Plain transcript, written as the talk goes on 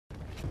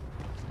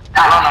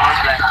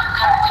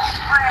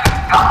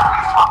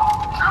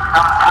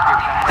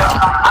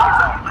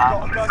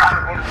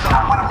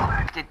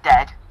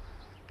Dead.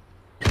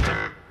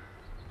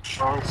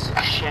 Oh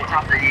shit.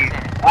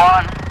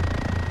 1,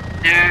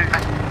 2,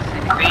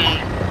 3,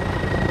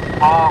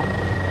 4.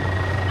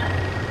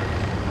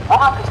 What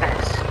map is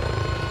this?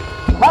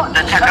 What?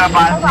 The Tac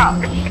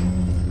Laser.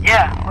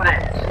 Yeah. What is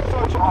it?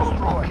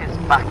 It's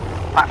back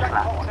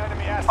flat.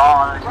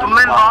 Oh,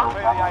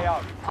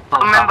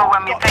 Remember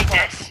when we played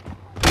this?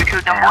 We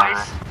killed them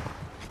boys?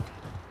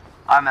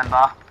 I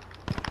remember.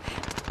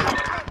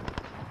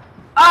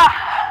 Ah!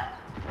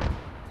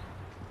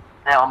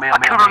 Yeah, on me. I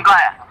killed one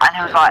guy and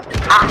he was like,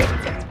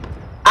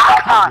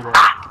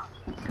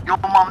 your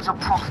mum's a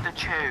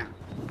prostitute.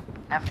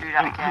 Never do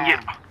that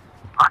again.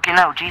 Fucking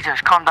hell,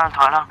 Jesus, calm down,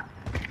 Tyler.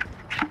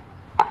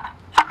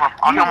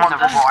 I'm using the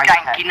right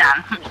tech.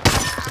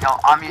 Yo,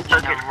 I'm using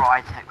the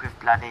right tech with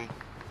bloody,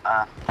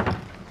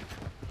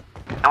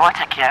 the right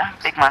tech, yeah?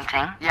 Big man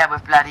thing. Yeah,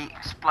 with bloody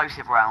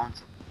explosive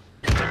rounds.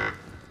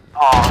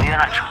 Oh, you're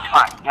not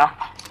trying, yeah?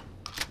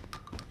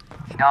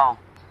 Yo,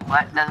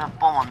 there's a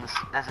bomb on this,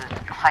 there's a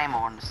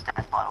claymore on the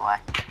stairs, by the way.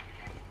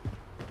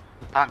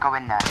 Don't go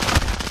in there.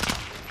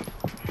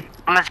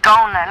 Let's go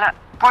on there, look.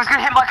 Bro, he's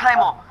gonna hit my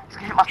claymore. He's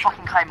gonna hit my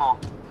fucking claymore.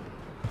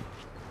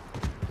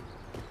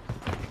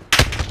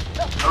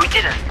 Oh, he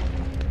didn't.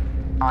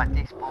 Alright,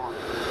 despawn.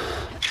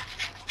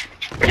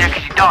 Yeah,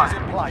 cause you died.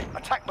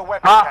 Attack the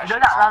weapon. You know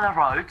that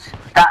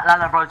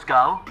Lana Rhodes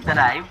girl, the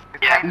name?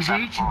 Yeah. He's a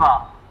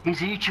YouTuber.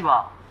 He's a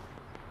YouTuber.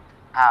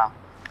 How?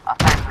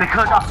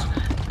 Because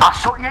I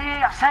saw,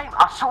 same.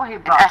 I saw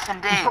him, bro.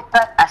 S&D.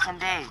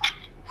 S&D.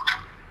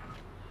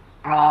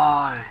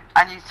 Bro.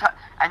 And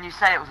you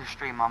said it was a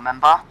streamer,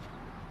 remember?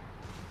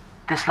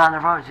 This Lana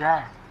Rhodes,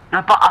 yeah.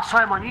 No, but I saw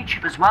him on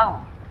YouTube as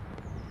well.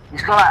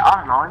 He's got like, I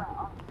don't know.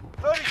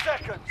 30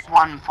 seconds.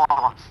 1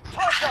 follower. He's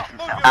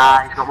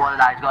He's got more than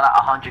that. He's got like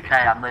 100k.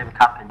 I'm not even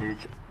capping, dude.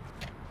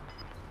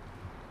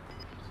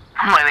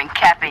 I'm not even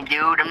capping,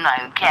 dude. I'm not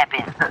even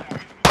capping.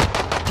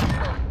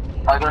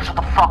 Are you gonna shut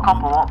the fuck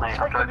up or what, mate?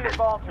 I'm joking.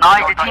 No,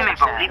 he's a teammate,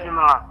 bro. Leave him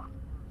alone.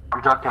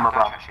 I'm joking, my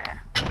bro.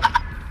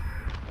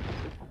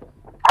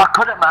 I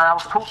couldn't, man. I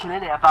was talking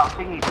in it about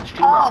thingies and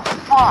streamer. Oh,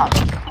 fuck.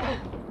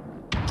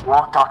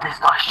 What the? This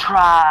guy's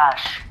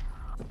trash.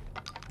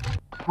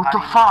 What the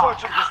fuck?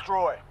 Search and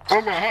destroy.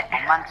 In it?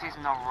 Oh, man's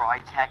using the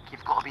right tech.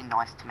 You've got to be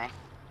nice to me.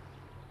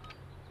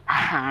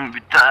 I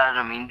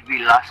mean, to be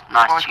nice to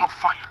you.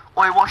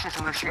 Oi, watch this.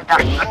 I'm gonna shoot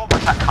that.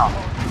 What's that cup?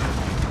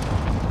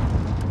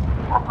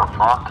 What the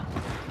fuck?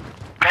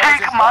 Hey,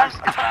 come on.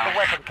 Attack the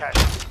weapon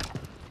cache.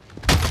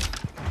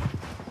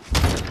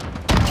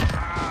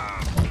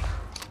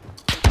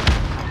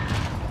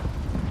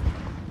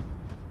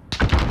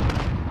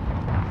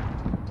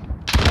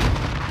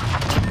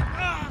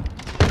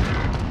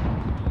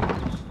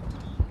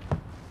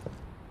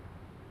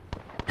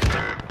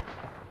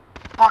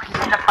 Fuck, he's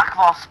in the back of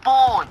our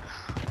spawn.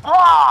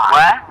 What?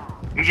 Where?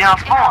 He's in our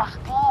spawn.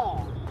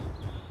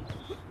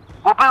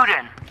 What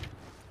building?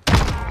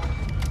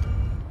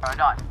 Oh,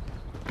 no.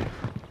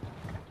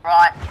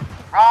 Right.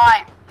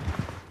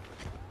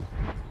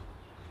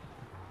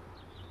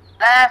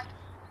 Left.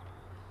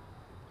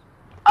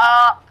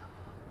 Up.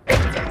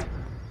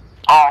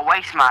 Oh,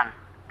 waste man.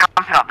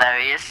 Jumping up there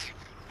he is.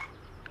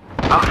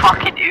 Oh,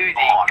 fucking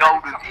Uzi.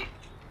 Gold Uzi.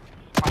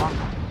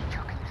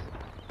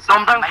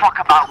 Don't fuck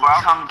about,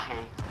 bro.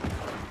 Chunky.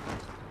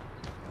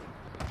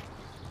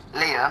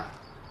 Liam?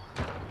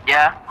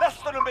 Yeah? Less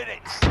than a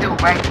minute. Still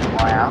raining in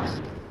my house.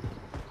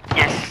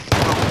 Yes.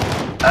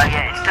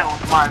 Yeah, it's still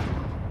mine.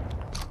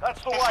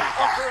 That's the way.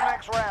 On to the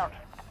next round.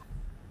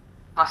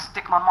 I'll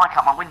stick my mic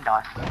out my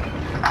window.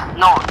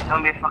 No,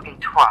 don't be a fucking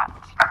twat.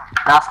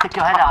 Now stick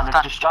your head out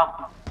and just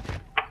jump.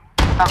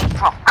 No,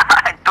 bro.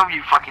 Don't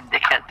you fucking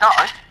dickhead. No.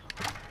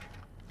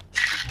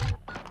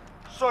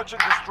 Search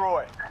and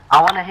destroy.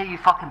 I want to hear you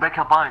fucking break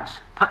your bones.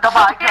 Put the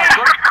mic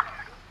down.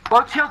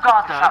 Go to your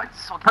garden.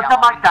 Put the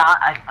mic down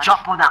and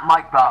jump on that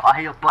mic, bro. I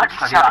hear your bones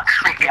coming out.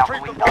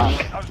 Retrieve the bomb.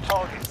 Those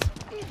targets.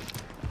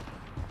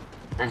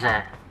 Is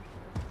it?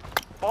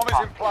 Bomb is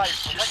in place.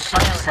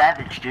 Such a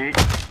savage, dude.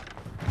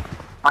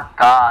 My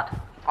god.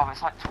 Bro,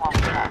 it's like 12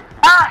 o'clock.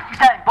 Ah! He's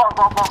dead! Bottom.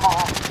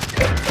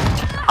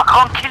 I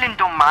can't kill him,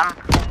 dumb man.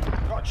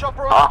 Got a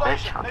chopper Oh, on bitch.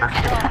 station. I'm Next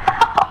joking.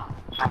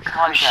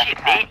 round. Oh, shit,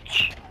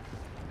 bitch.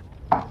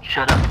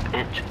 Shut up,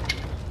 bitch.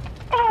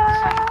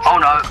 Oh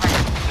no.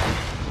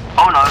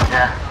 Oh no.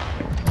 Yeah.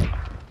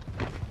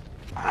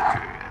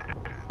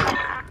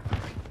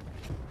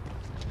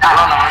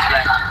 Oh no, it's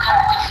left.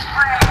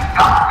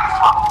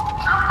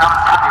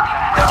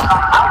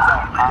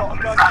 Got a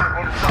gunship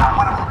on station.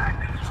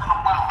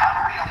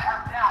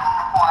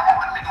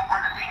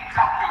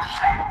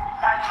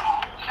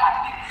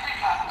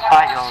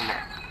 Fight on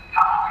it.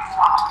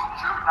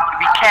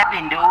 Be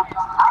capping, dude.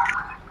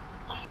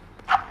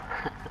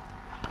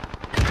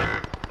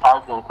 I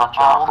was gonna cut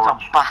you Oh, out. what a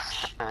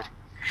bastard.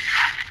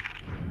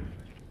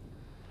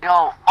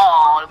 Yo,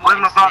 oh, what's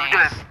my brother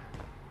doing?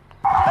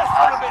 Less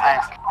than a minute.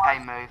 AFK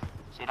move,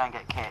 so you don't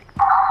get kicked.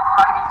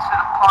 to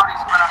the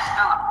parties when I'm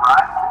still up,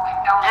 right? Walking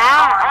down the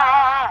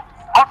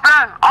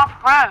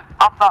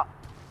Off the.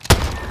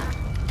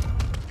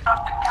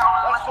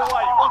 That's the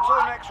way. On to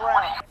the next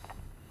round.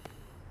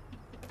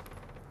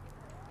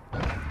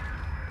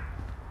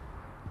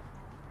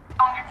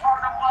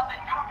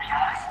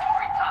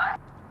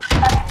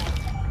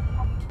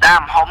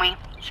 Damn, homie,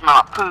 you smell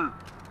like poo.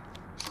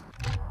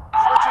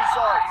 Switching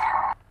sides.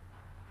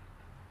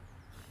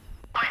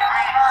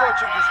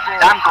 Search and destroy.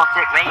 Damn, got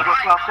it, mate. You got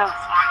 12 kills.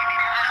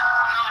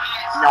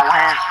 No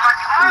hands.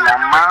 La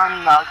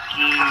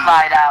monkey.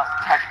 Slide out,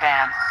 tech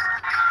bam.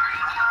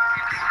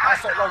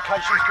 Asset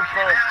locations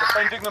confirmed.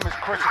 Defending them is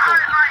critical.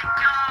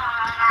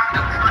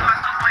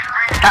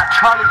 That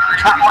Charlie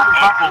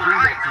Bubble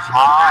remix is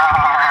hard.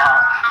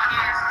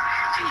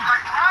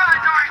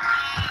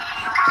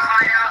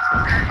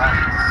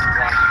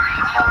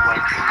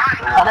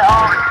 Turn it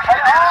on! Turn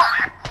it on!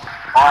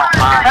 Oh,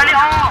 man. Turn it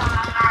on!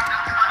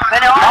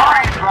 Turn it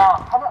on! Bro,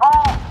 turn it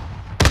on!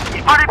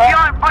 He's by the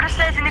behind, by the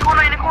stairs, in the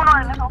corner.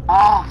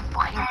 Oh,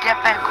 fucking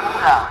get that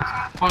corner.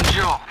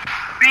 Bonjour.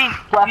 Bean,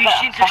 you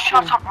seem to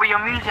shut up with your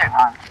music,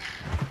 man.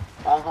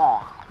 Or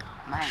what?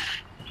 Mate.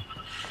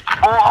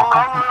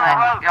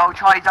 Oh, yo,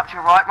 Charlie's up to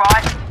your right.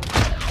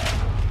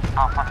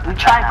 Oh, fuck. You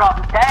try, bro,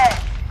 I'm dead.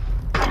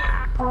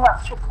 Pull up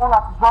as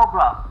well,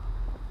 bro.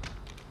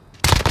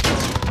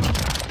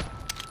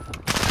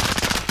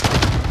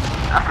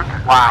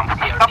 Wow.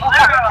 Double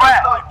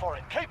threat. Fight for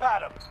it. Keep at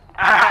them.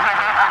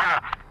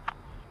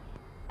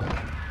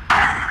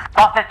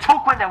 Oh, they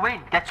talk when they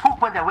win.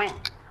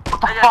 What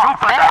the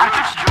fuck? I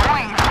just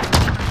joined.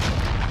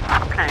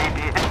 Okay,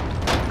 idiot.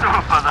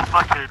 For the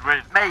fucking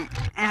win. Mate,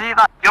 is he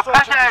like... Your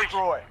Search and pussies!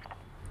 destroy.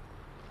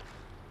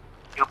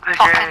 Your pussies!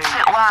 Fucking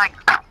sit lag!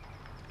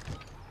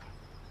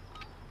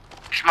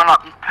 Smell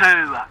like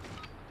poo.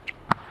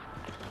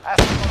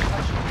 Asset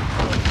locations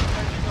confirmed.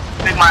 Defending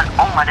them. Big man,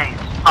 on my days.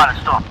 Gotta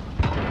stop.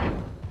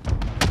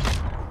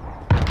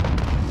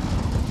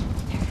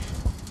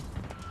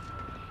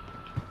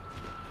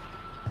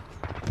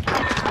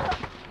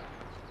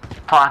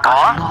 Fuck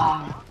off.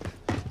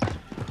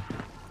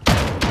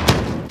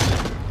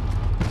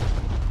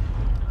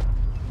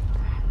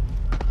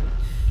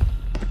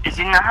 Is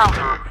he in the house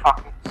or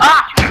fucking...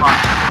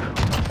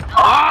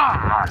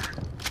 Ah!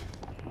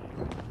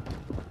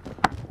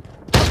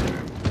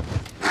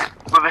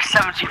 With a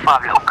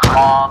 75 little cunt.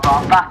 Oh, bro,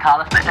 back out.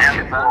 Let's play that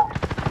shit, bro.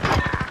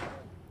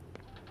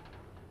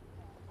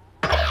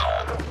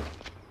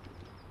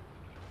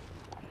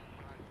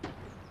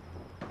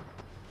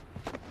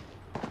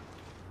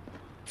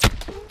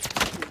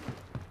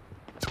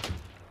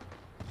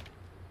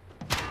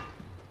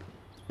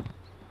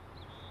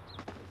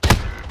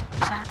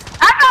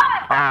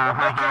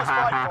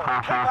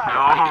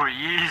 Oh,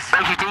 yes.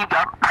 Thank you, team,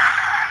 dog.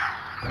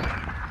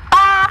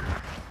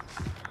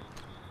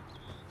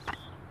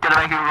 Gonna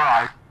make it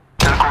right.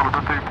 Gonna call it a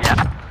poop, yeah.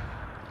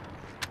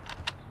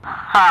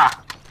 Ha!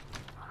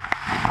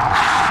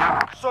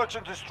 Search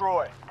and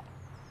destroy.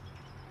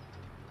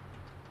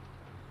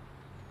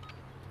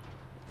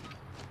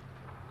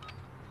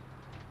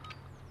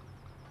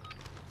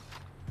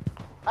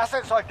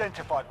 Assets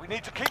identified. We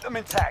need to keep them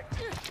intact.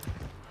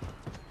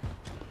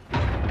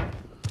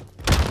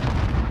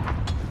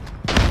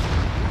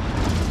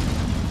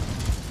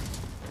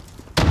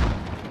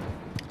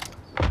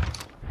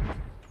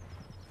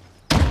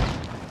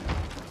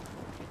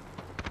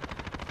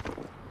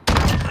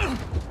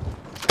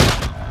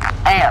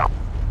 Ayo.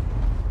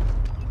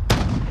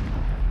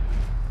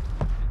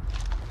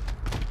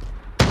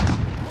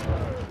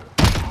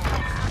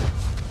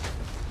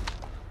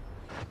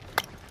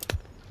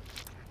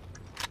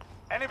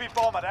 Enemy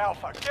bomb at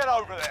Alpha. Get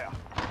over there.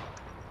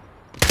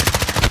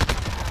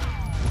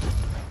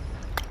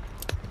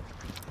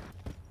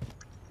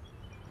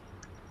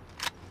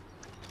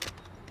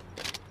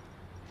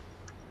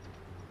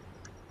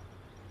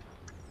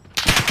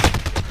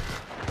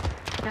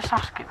 Yes,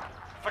 ask it.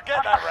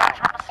 Forget that round.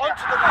 On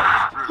to the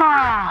next.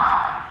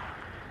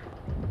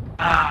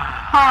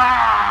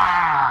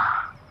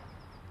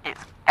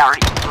 It's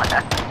Gary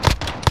Slater.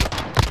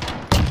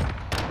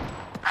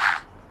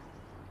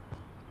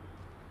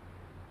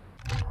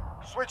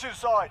 Switching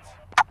sides.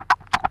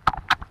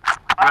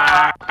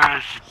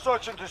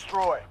 Search and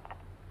destroy.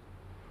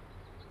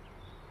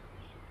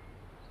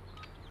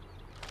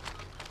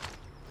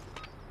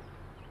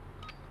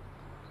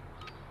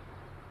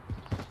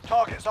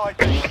 Target's ID.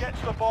 Get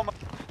to the bomb.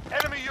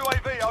 Enemy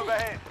UAV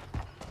overhead.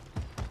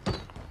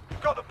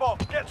 You've got the bomb.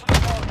 Get to the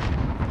target.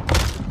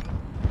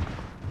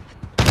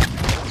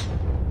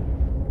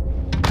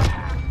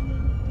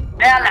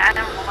 لا لا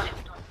انا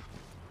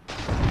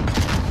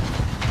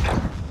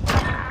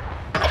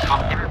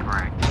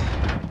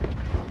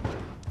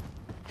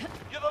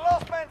You're the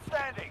last man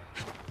standing.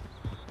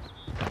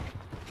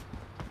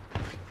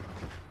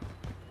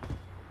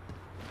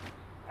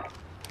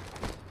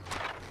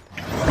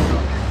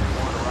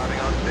 Arriving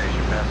on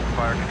station, passing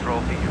fire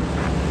control to you.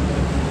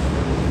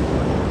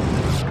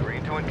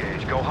 Green to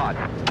engage, go hot.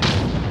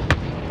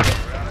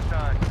 We're out of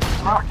time.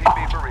 RTB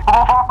for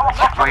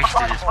replay.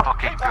 wasted his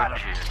fucking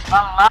gunship.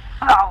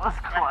 That was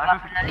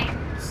close.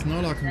 It's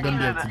not like I'm going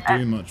to be able to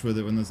do much with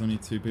it when there's only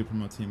 2 people in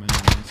my team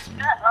anyway, so.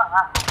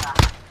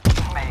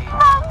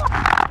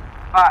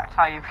 That's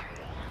how you've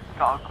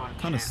got a gun.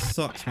 Kind of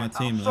sucks my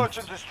team Search left.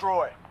 and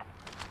destroy.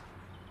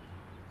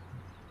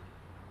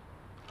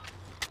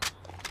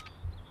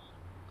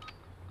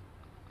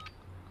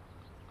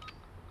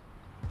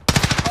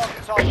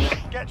 Target's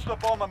open. Get to the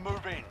bomb and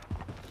move in.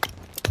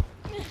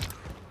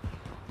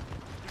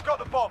 You've got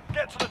the bomb.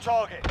 Get to the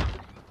target.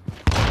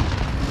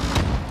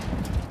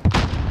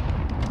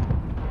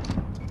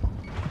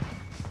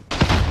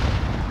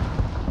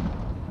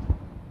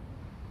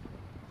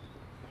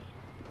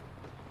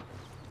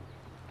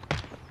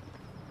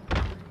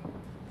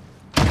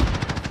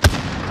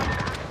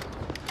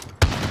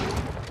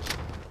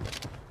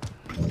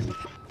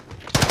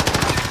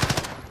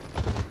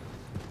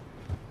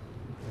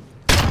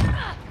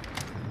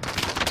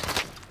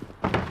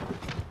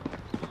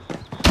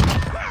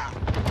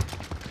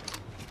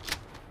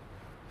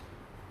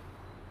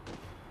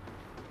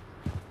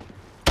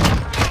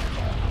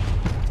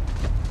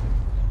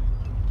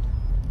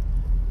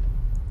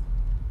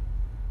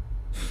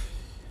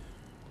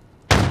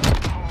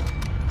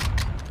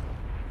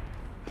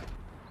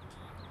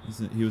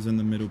 He was in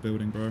the middle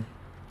building, bro.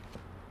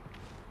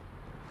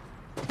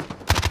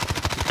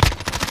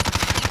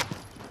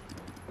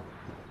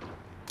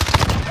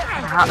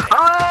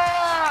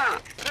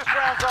 This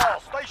round's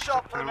ours. Stay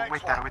sharp for the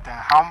next one. Wait there.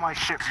 How am I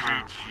shit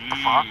through?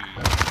 Fuck.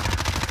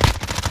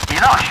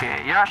 You're not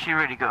shit, you're actually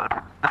really good.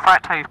 The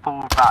fact how you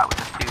pulled back with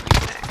the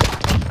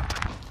 2v6.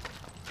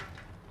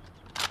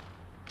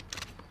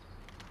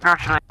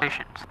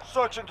 Congratulations.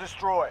 Search and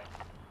destroy.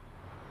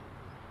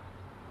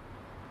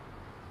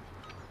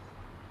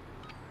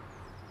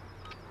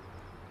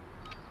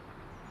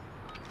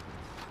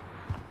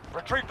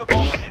 Retrieve the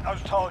bomb and hit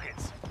those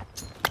targets.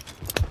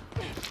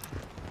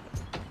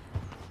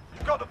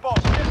 You've got the bomb.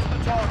 Get to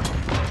the target.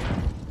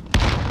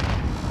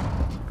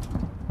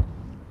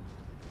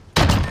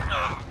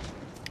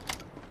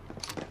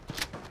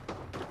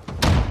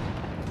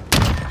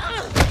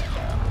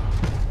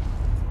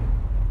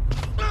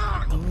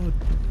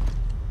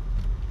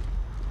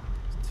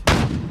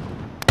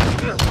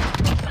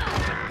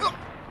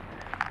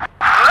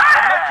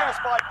 I'm making us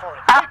fight for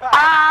it. Keep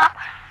at it.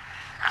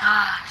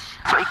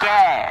 That's what you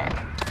get.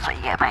 That's what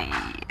you get, mate.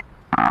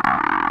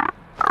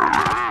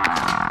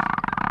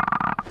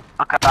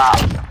 Look at that.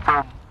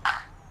 Boom.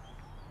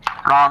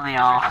 Right on the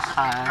arse. That's what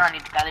I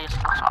like to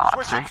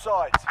Switching see.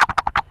 sides.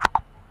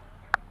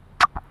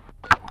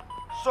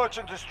 Search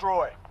and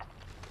destroy.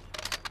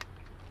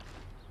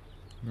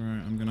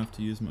 Alright, I'm gonna have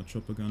to use my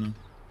chopper gunner.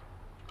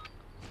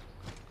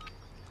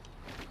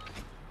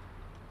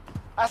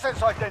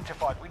 Assets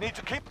identified. We need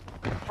to keep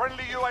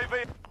friendly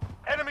UAV.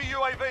 Enemy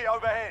UAV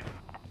overhead.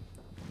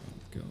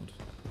 God.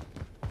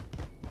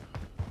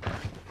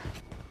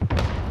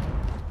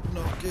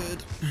 Not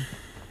good.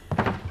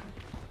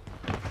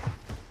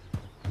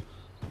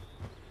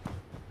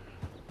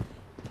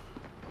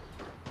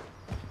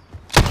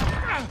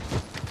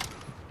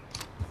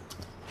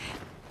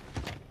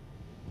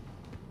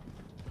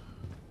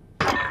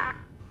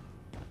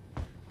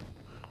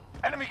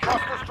 Enemy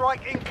cluster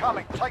strike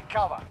incoming. Take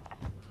cover.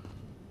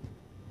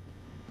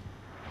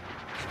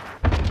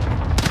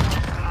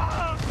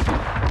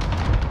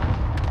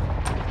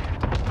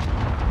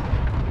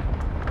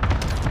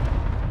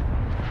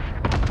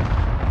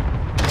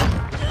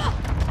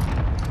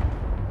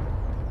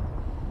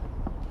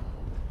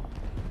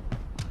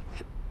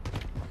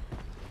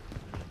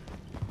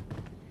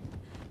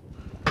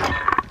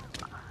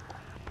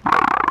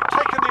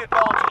 Taking the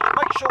advantage.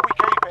 Make sure we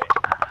keep it.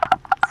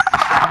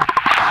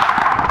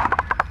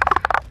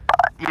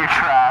 You're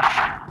trash.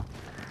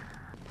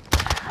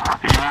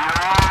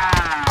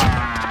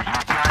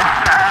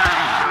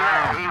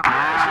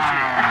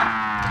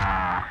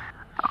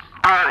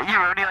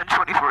 You're only on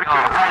 24 kills.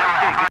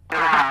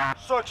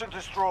 Search and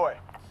destroy.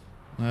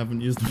 I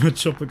haven't used my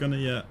chopper gunner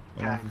yet.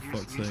 Oh, for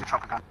fuck's Use sake. the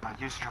chopper gun.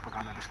 Use the chopper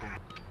gun in this game.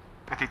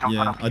 If you don't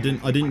Yeah, I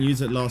didn't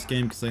use it last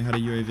game because they had a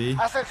UAV.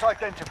 Assets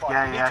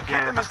identified. We need to keep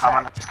them That's calm,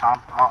 intact. that's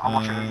calm. I'll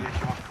watch it if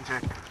you want me to.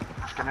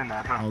 Just get in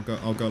there, bro. I'll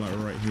go like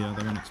right here.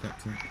 They won't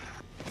expect it.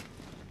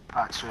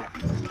 Alright, sweet.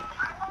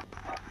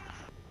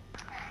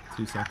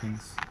 2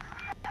 seconds.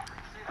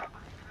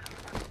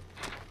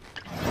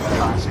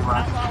 Alright, see where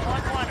Outlaw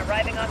 1-1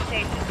 arriving on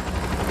station.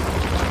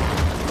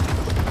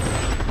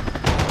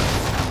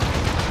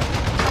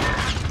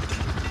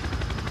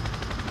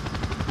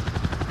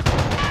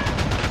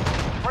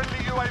 Friendly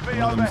UAV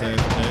One of them's overhead.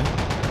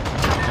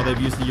 AFK. Oh,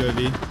 they've used the UAV.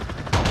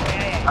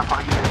 I've got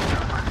a UAV.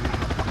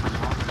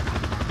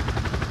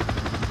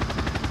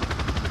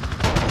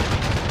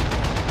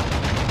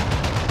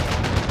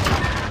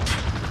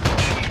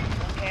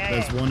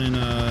 There's one in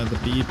the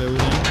B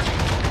building.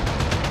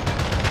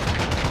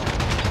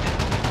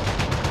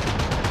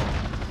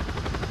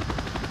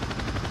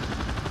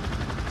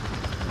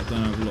 I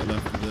don't have a lot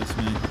left of this,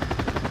 mate.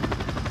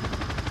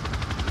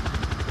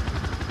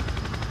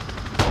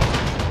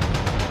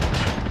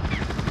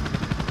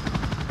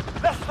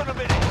 than a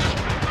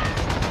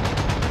minute.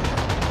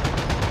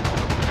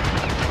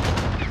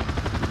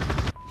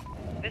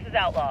 This is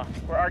Outlaw.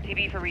 We're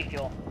RTB for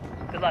refuel.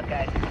 Good luck,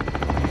 guys.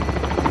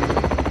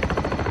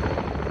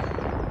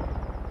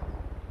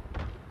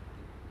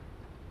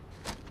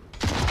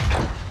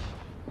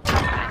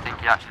 I didn't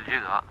think you actually do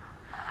that.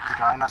 The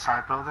guy in that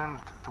side building,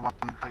 the one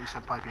that you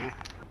said by B.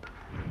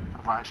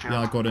 The right shield.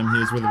 Yeah, I got him. He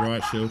was with the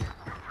right shield.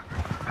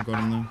 I got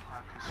him there.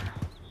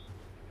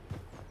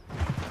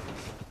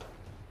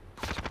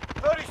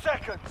 30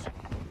 seconds.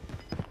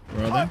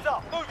 Where are Time's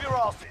up. Move your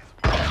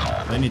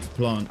asses. they? They need to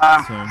plant.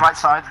 So. Right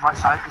side, right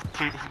side.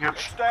 He goes.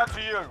 It's down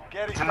to you.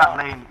 Get it He's in that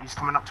done. lane. He's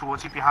coming up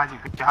towards you, behind you,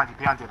 behind you,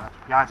 behind you, lad.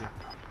 Behind you.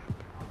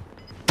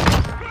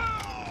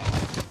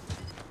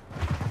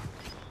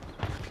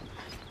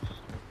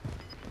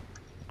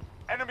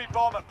 Enemy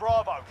bomb at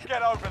Bravo.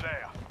 Get over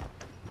there.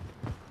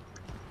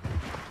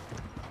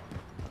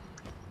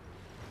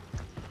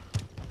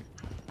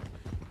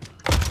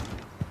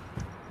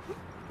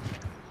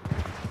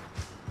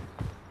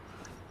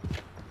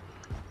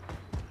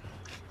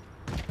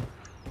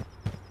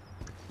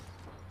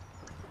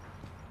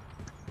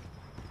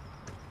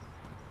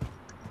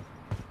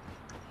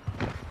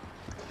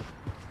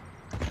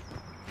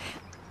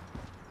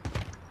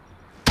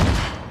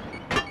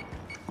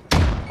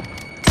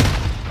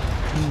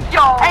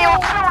 Hey, you're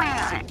too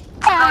easy!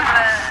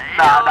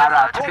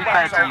 Nah, to be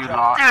fair to you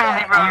lot,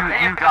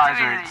 you guys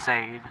are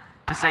insane.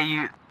 To say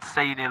you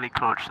nearly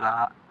clutched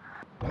that.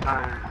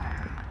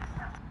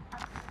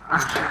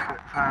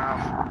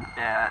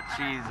 Yeah,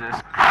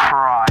 Jesus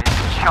Christ.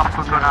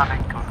 Chopper gun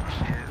and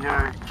gunship.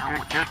 You're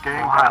good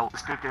game, Wow. bro.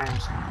 It's good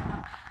games.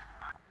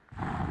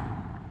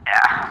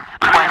 Yeah.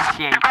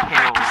 28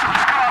 kills.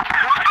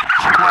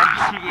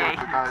 28.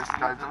 Guys,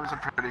 that was a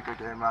pretty good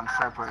game, man.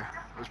 Fair play.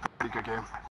 It was a pretty good game.